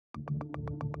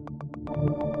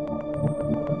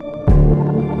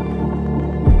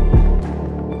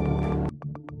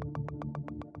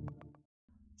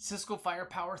Cisco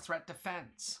Firepower Threat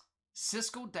Defense,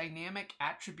 Cisco Dynamic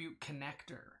Attribute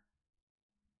Connector.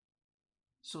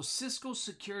 So Cisco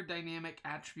Secure Dynamic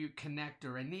Attribute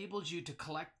Connector enables you to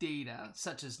collect data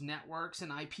such as networks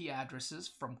and IP addresses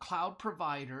from cloud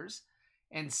providers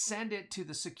and send it to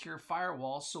the Secure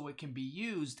Firewall so it can be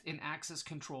used in access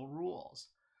control rules.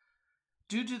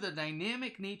 Due to the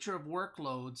dynamic nature of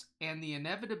workloads and the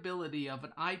inevitability of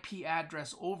an IP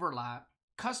address overlap,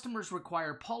 customers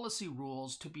require policy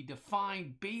rules to be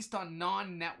defined based on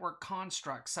non-network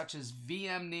constructs such as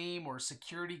VM name or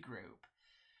security group.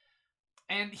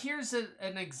 And here's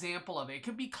an example of it. It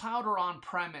could be cloud or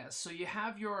on-premise. So you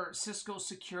have your Cisco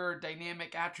Secure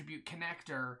Dynamic Attribute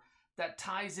Connector that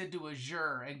ties into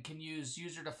Azure and can use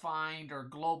user-defined or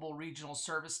global regional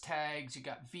service tags. You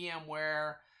got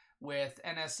VMware with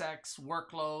NSX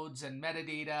workloads and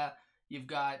metadata. You've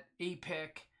got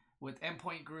APIC with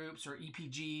endpoint groups or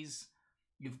EPGs.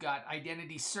 You've got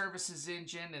Identity Services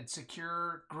Engine and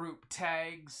secure group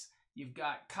tags. You've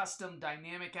got custom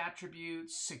dynamic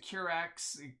attributes,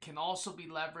 SecureX. It can also be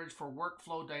leveraged for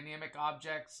workflow dynamic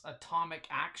objects, atomic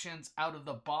actions out of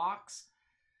the box.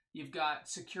 You've got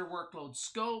secure workload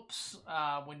scopes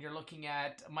when you're looking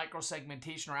at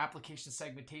microsegmentation or application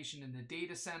segmentation in the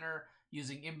data center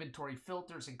using inventory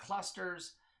filters and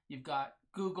clusters. You've got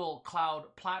Google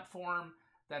Cloud Platform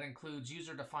that includes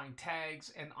user-defined tags,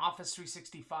 and Office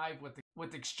 365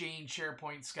 with Exchange,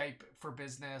 SharePoint, Skype for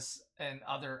Business, and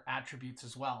other attributes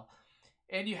as well.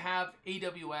 And you have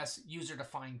AWS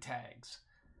user-defined tags.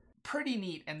 Pretty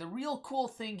neat. And the real cool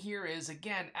thing here is,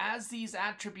 again, as these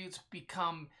attributes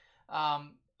become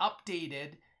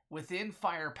updated within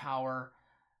Firepower,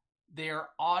 they're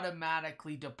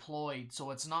automatically deployed.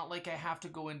 So it's not like I have to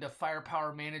go into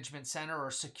Firepower Management Center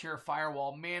or Secure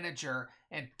Firewall Manager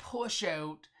and push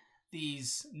out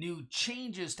these new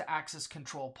changes to access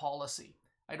control policy.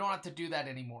 I don't have to do that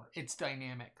anymore. It's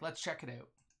dynamic. Let's check it out.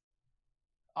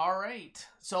 All right.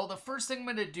 So the first thing I'm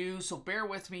going to do, so bear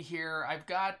with me here, I've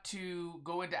got to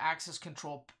go into access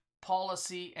control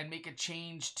policy and make a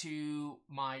change to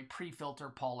my pre-filter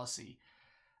policy.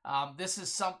 This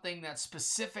is something that's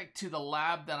specific to the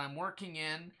lab that I'm working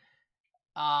in,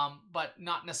 but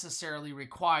not necessarily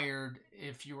required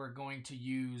if you are going to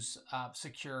use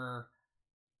Cisco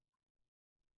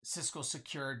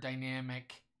Secure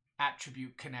Dynamic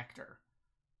Attribute Connector.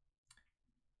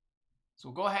 So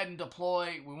we'll go ahead and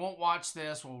deploy. We won't watch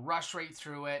this. We'll rush right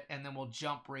through it, and then we'll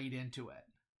jump right into it.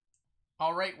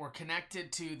 All right, we're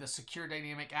connected to the Secure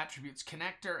Dynamic Attributes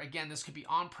Connector. Again, this could be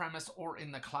on-premise or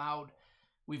in the cloud.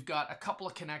 We've got a couple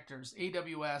of connectors,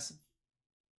 AWS,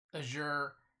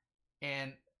 Azure,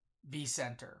 and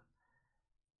vCenter.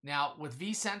 Now, with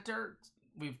vCenter,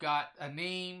 we've got a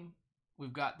name,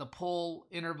 we've got the pull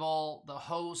interval, the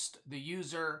host, the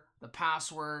user, the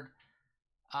password,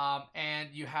 and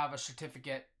you have a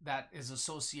certificate that is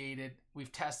associated.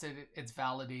 We've tested it, it's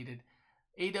validated.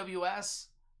 AWS,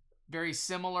 very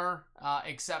similar,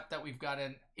 except that we've got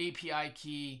an API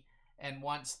key, and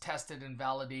once tested and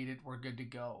validated, we're good to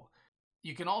go.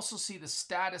 You can also see the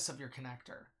status of your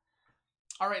connector.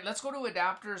 All right, let's go to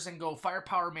adapters and go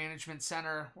Firepower Management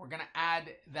Center. We're going to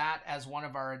add that as one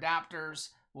of our adapters.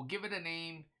 We'll give it a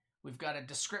name. We've got a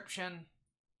description.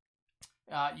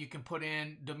 You can put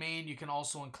in domain. You can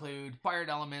also include required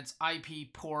elements,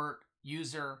 IP, port,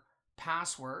 user,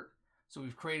 password. So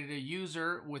we've created a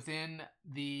user within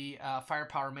the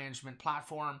Firepower Management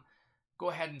platform.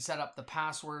 Go ahead and set up the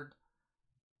password.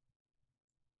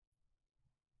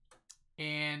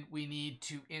 And we need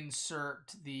to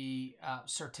insert the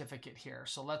certificate here.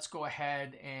 So let's go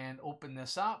ahead and open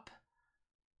this up.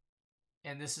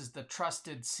 And this is the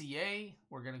trusted CA.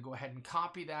 We're going to go ahead and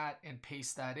copy that and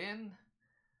paste that in.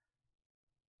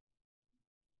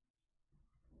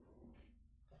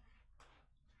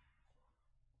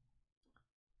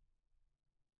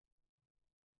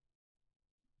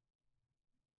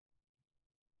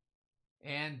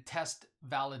 And test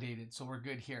validated. So we're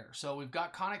good here. So we've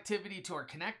got connectivity to our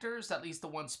connectors, at least the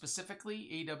one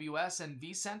specifically, AWS and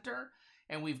vCenter.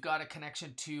 And we've got a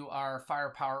connection to our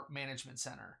Firepower Management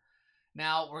Center.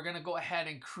 Now we're going to go ahead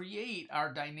and create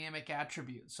our dynamic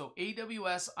attribute. So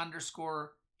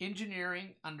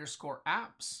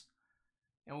AWS_engineering_apps.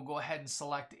 And we'll go ahead and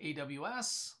select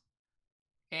AWS.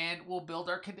 And we'll build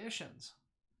our conditions.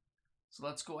 So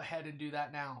let's go ahead and do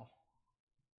that now.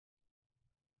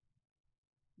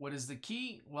 What is the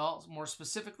key? Well, more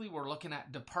specifically, we're looking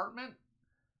at department,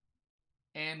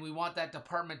 and we want that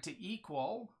department to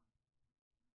equal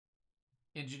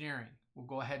engineering. We'll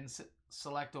go ahead and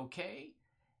select OK,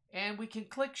 and we can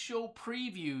click Show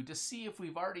Preview to see if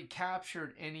we've already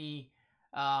captured any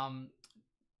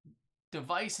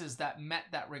devices that met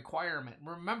that requirement.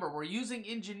 Remember, we're using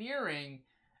engineering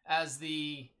as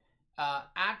the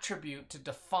attribute to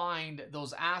define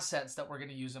those assets that we're going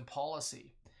to use in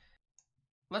policy.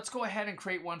 Let's go ahead and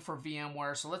create one for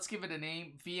VMware. So let's give it a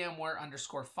name,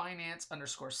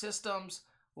 VMware_finance_systems.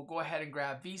 We'll go ahead and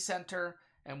grab vCenter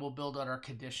and we'll build out our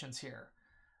conditions here.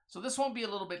 So this won't be a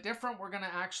little bit different. We're going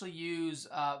to actually use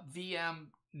VM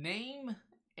name,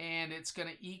 and it's going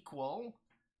to equal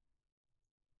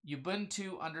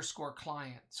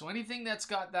Ubuntu_client. So anything that's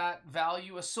got that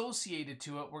value associated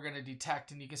to it, we're going to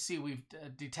detect. And you can see we've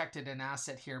detected an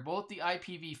asset here, both the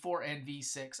IPv4 and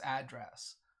v6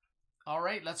 address. All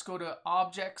right, let's go to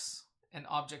objects and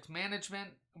object management.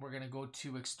 We're going to go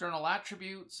to external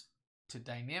attributes, to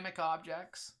dynamic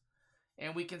objects.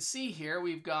 And we can see here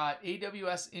we've got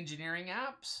AWS engineering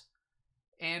apps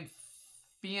and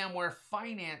VMware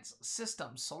finance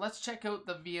systems. So let's check out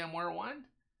the VMware one.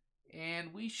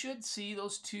 And we should see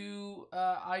those two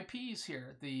IPs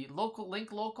here, the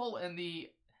link local and the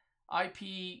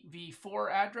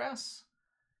IPv4 address.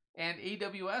 And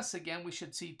AWS, again, we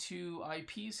should see two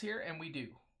IPs here, and we do.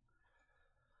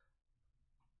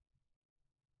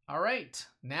 All right,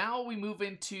 now we move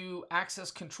into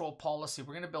access control policy.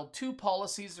 We're going to build two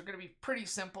policies. They're going to be pretty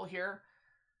simple here.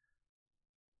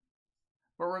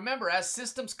 But remember, as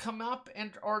systems come up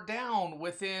and or down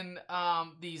within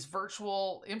these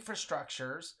virtual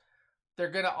infrastructures, they're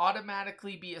going to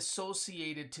automatically be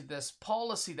associated to this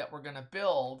policy that we're going to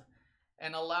build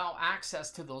and allow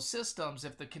access to those systems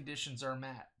if the conditions are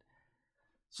met.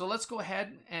 So let's go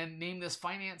ahead and name this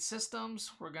finance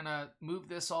systems. We're going to move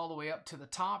this all the way up to the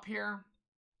top here.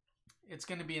 It's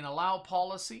going to be an allow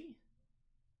policy.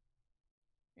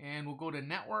 And we'll go to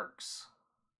networks.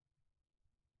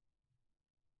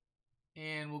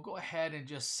 And we'll go ahead and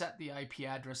just set the IP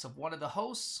address of one of the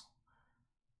hosts.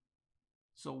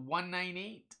 So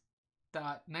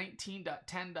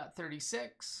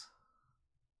 198.19.10.36.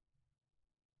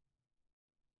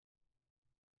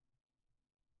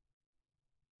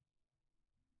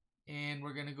 And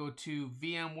we're going to go to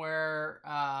VMware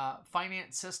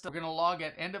finance system. We're going to log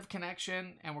at end of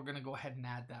connection, and we're going to go ahead and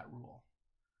add that rule.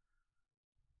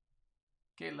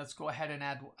 Okay, let's go ahead and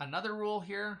add another rule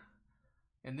here.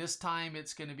 And this time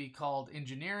it's going to be called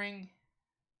engineering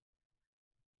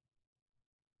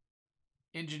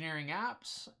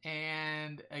apps.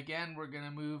 And again, we're going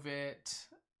to move it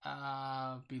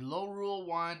below rule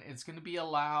 1. It's going to be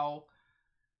allow.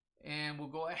 And we'll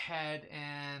go ahead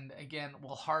and, again,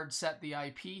 we'll hard set the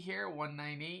IP here,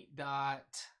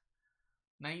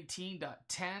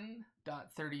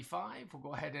 198.19.10.35. We'll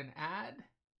go ahead and add.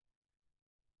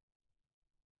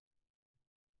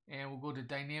 And we'll go to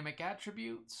dynamic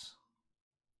attributes,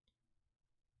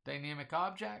 dynamic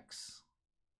objects,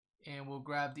 and we'll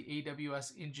grab the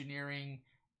AWS engineering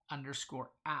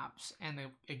 _apps. And then,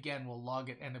 again, we'll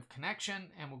log at end of connection,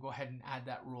 and we'll go ahead and add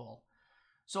that rule.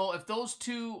 So if those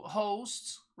two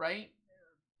hosts, right,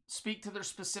 speak to their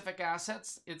specific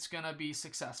assets, it's going to be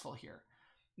successful here.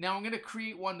 Now I'm going to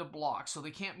create one to block so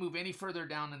they can't move any further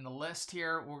down in the list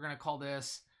here. We're going to call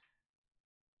this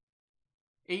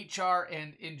HR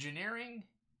and engineering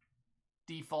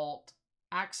default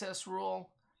access rule.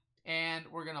 And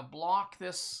we're going to block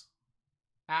this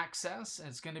access.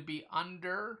 It's going to be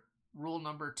under rule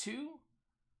number 2.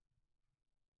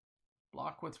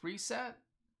 Block with reset.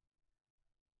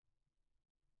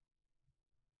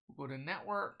 We'll go to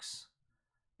networks,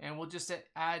 and we'll just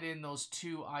add in those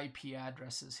two IP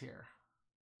addresses here.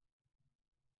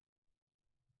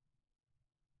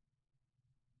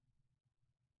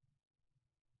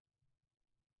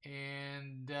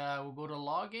 And we'll go to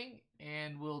logging,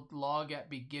 and we'll log at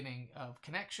beginning of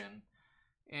connection,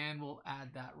 and we'll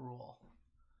add that rule.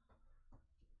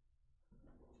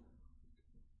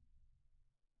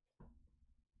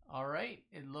 All right,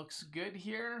 it looks good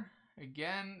here.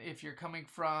 Again, if you're coming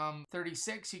from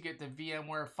 36, you get the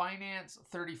VMware Finance.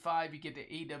 35, you get the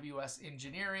AWS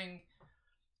Engineering.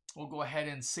 We'll go ahead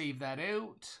and save that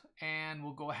out, and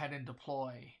we'll go ahead and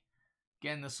deploy.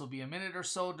 Again, this will be a minute or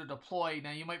so to deploy.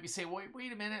 Now, you might be saying,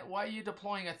 wait a minute, why are you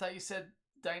deploying? I thought you said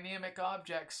dynamic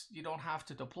objects, you don't have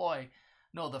to deploy.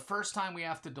 No, the first time we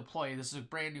have to deploy, this is a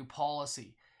brand new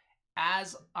policy.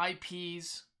 As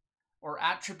IPs or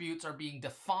attributes are being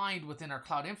defined within our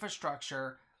cloud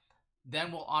infrastructure,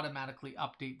 then we'll automatically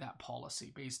update that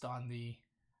policy based on the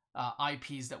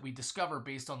IPs that we discover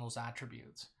based on those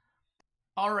attributes.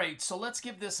 All right, so let's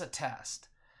give this a test.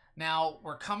 Now,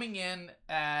 we're coming in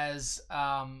as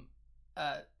a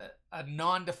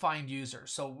non-defined user,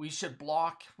 so we should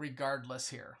block regardless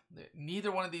here.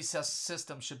 Neither one of these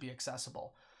systems should be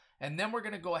accessible. And then we're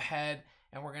going to go ahead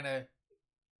and we're going to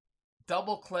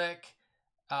double click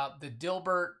the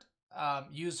Dilbert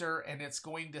user, and it's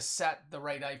going to set the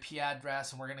right IP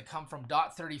address, and we're going to come from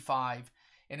 .35.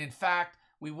 And in fact,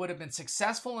 we would have been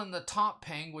successful in the top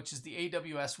ping, which is the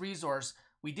AWS resource.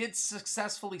 We did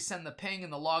successfully send the ping,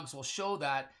 and the logs will show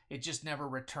that. It just never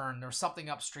returned. There was something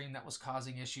upstream that was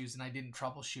causing issues, and I didn't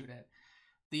troubleshoot it.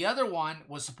 The other one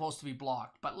was supposed to be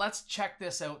blocked, but let's check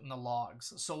this out in the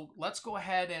logs. So let's go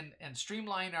ahead and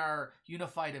streamline our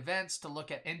unified events to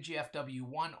look at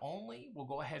NGFW1 only. We'll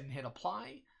go ahead and hit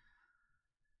apply.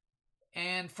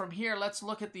 And from here, let's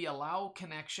look at the allow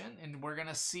connection, and we're going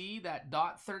to see that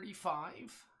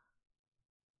 .35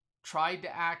 tried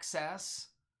to access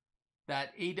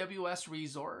that AWS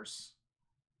resource,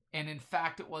 and in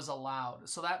fact it was allowed.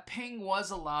 So that ping was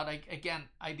allowed.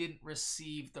 I didn't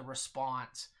receive the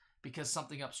response because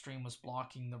something upstream was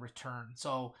blocking the return.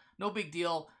 So no big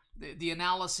deal. The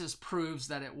analysis proves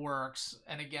that it works.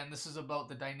 And again, this is about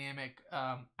the dynamic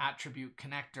attribute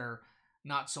connector,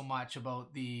 not so much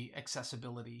about the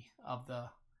accessibility of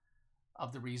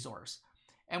the resource.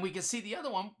 And we can see the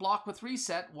other one, block with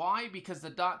reset. Why? Because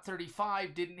the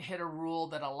 .35 didn't hit a rule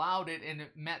that allowed it, and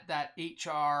it met that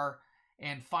HR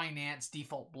and finance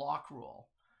default block rule.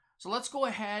 So let's go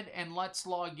ahead and let's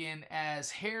log in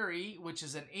as Harry, which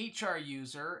is an HR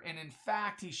user. And in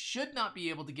fact, he should not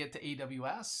be able to get to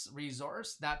AWS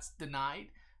resource. That's denied,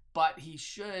 but he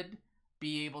should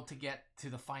be able to get to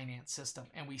the finance system.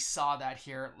 And we saw that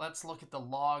here. Let's look at the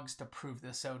logs to prove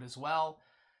this out as well.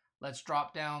 Let's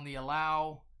drop down the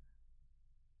allow,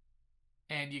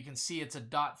 and you can see it's a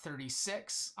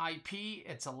 .36 IP,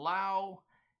 it's allow,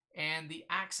 and the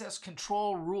access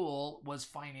control rule was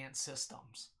finance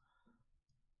systems.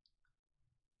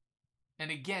 And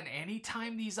again,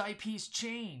 anytime these IPs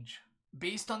change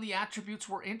based on the attributes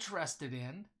we're interested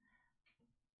in,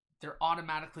 they're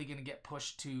automatically going to get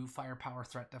pushed to Firepower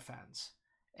Threat Defense.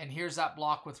 And here's that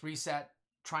block with reset,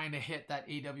 trying to hit that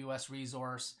AWS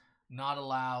resource. Not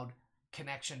allowed,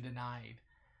 connection denied.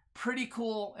 Pretty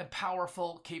cool and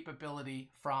powerful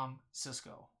capability from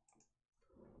Cisco.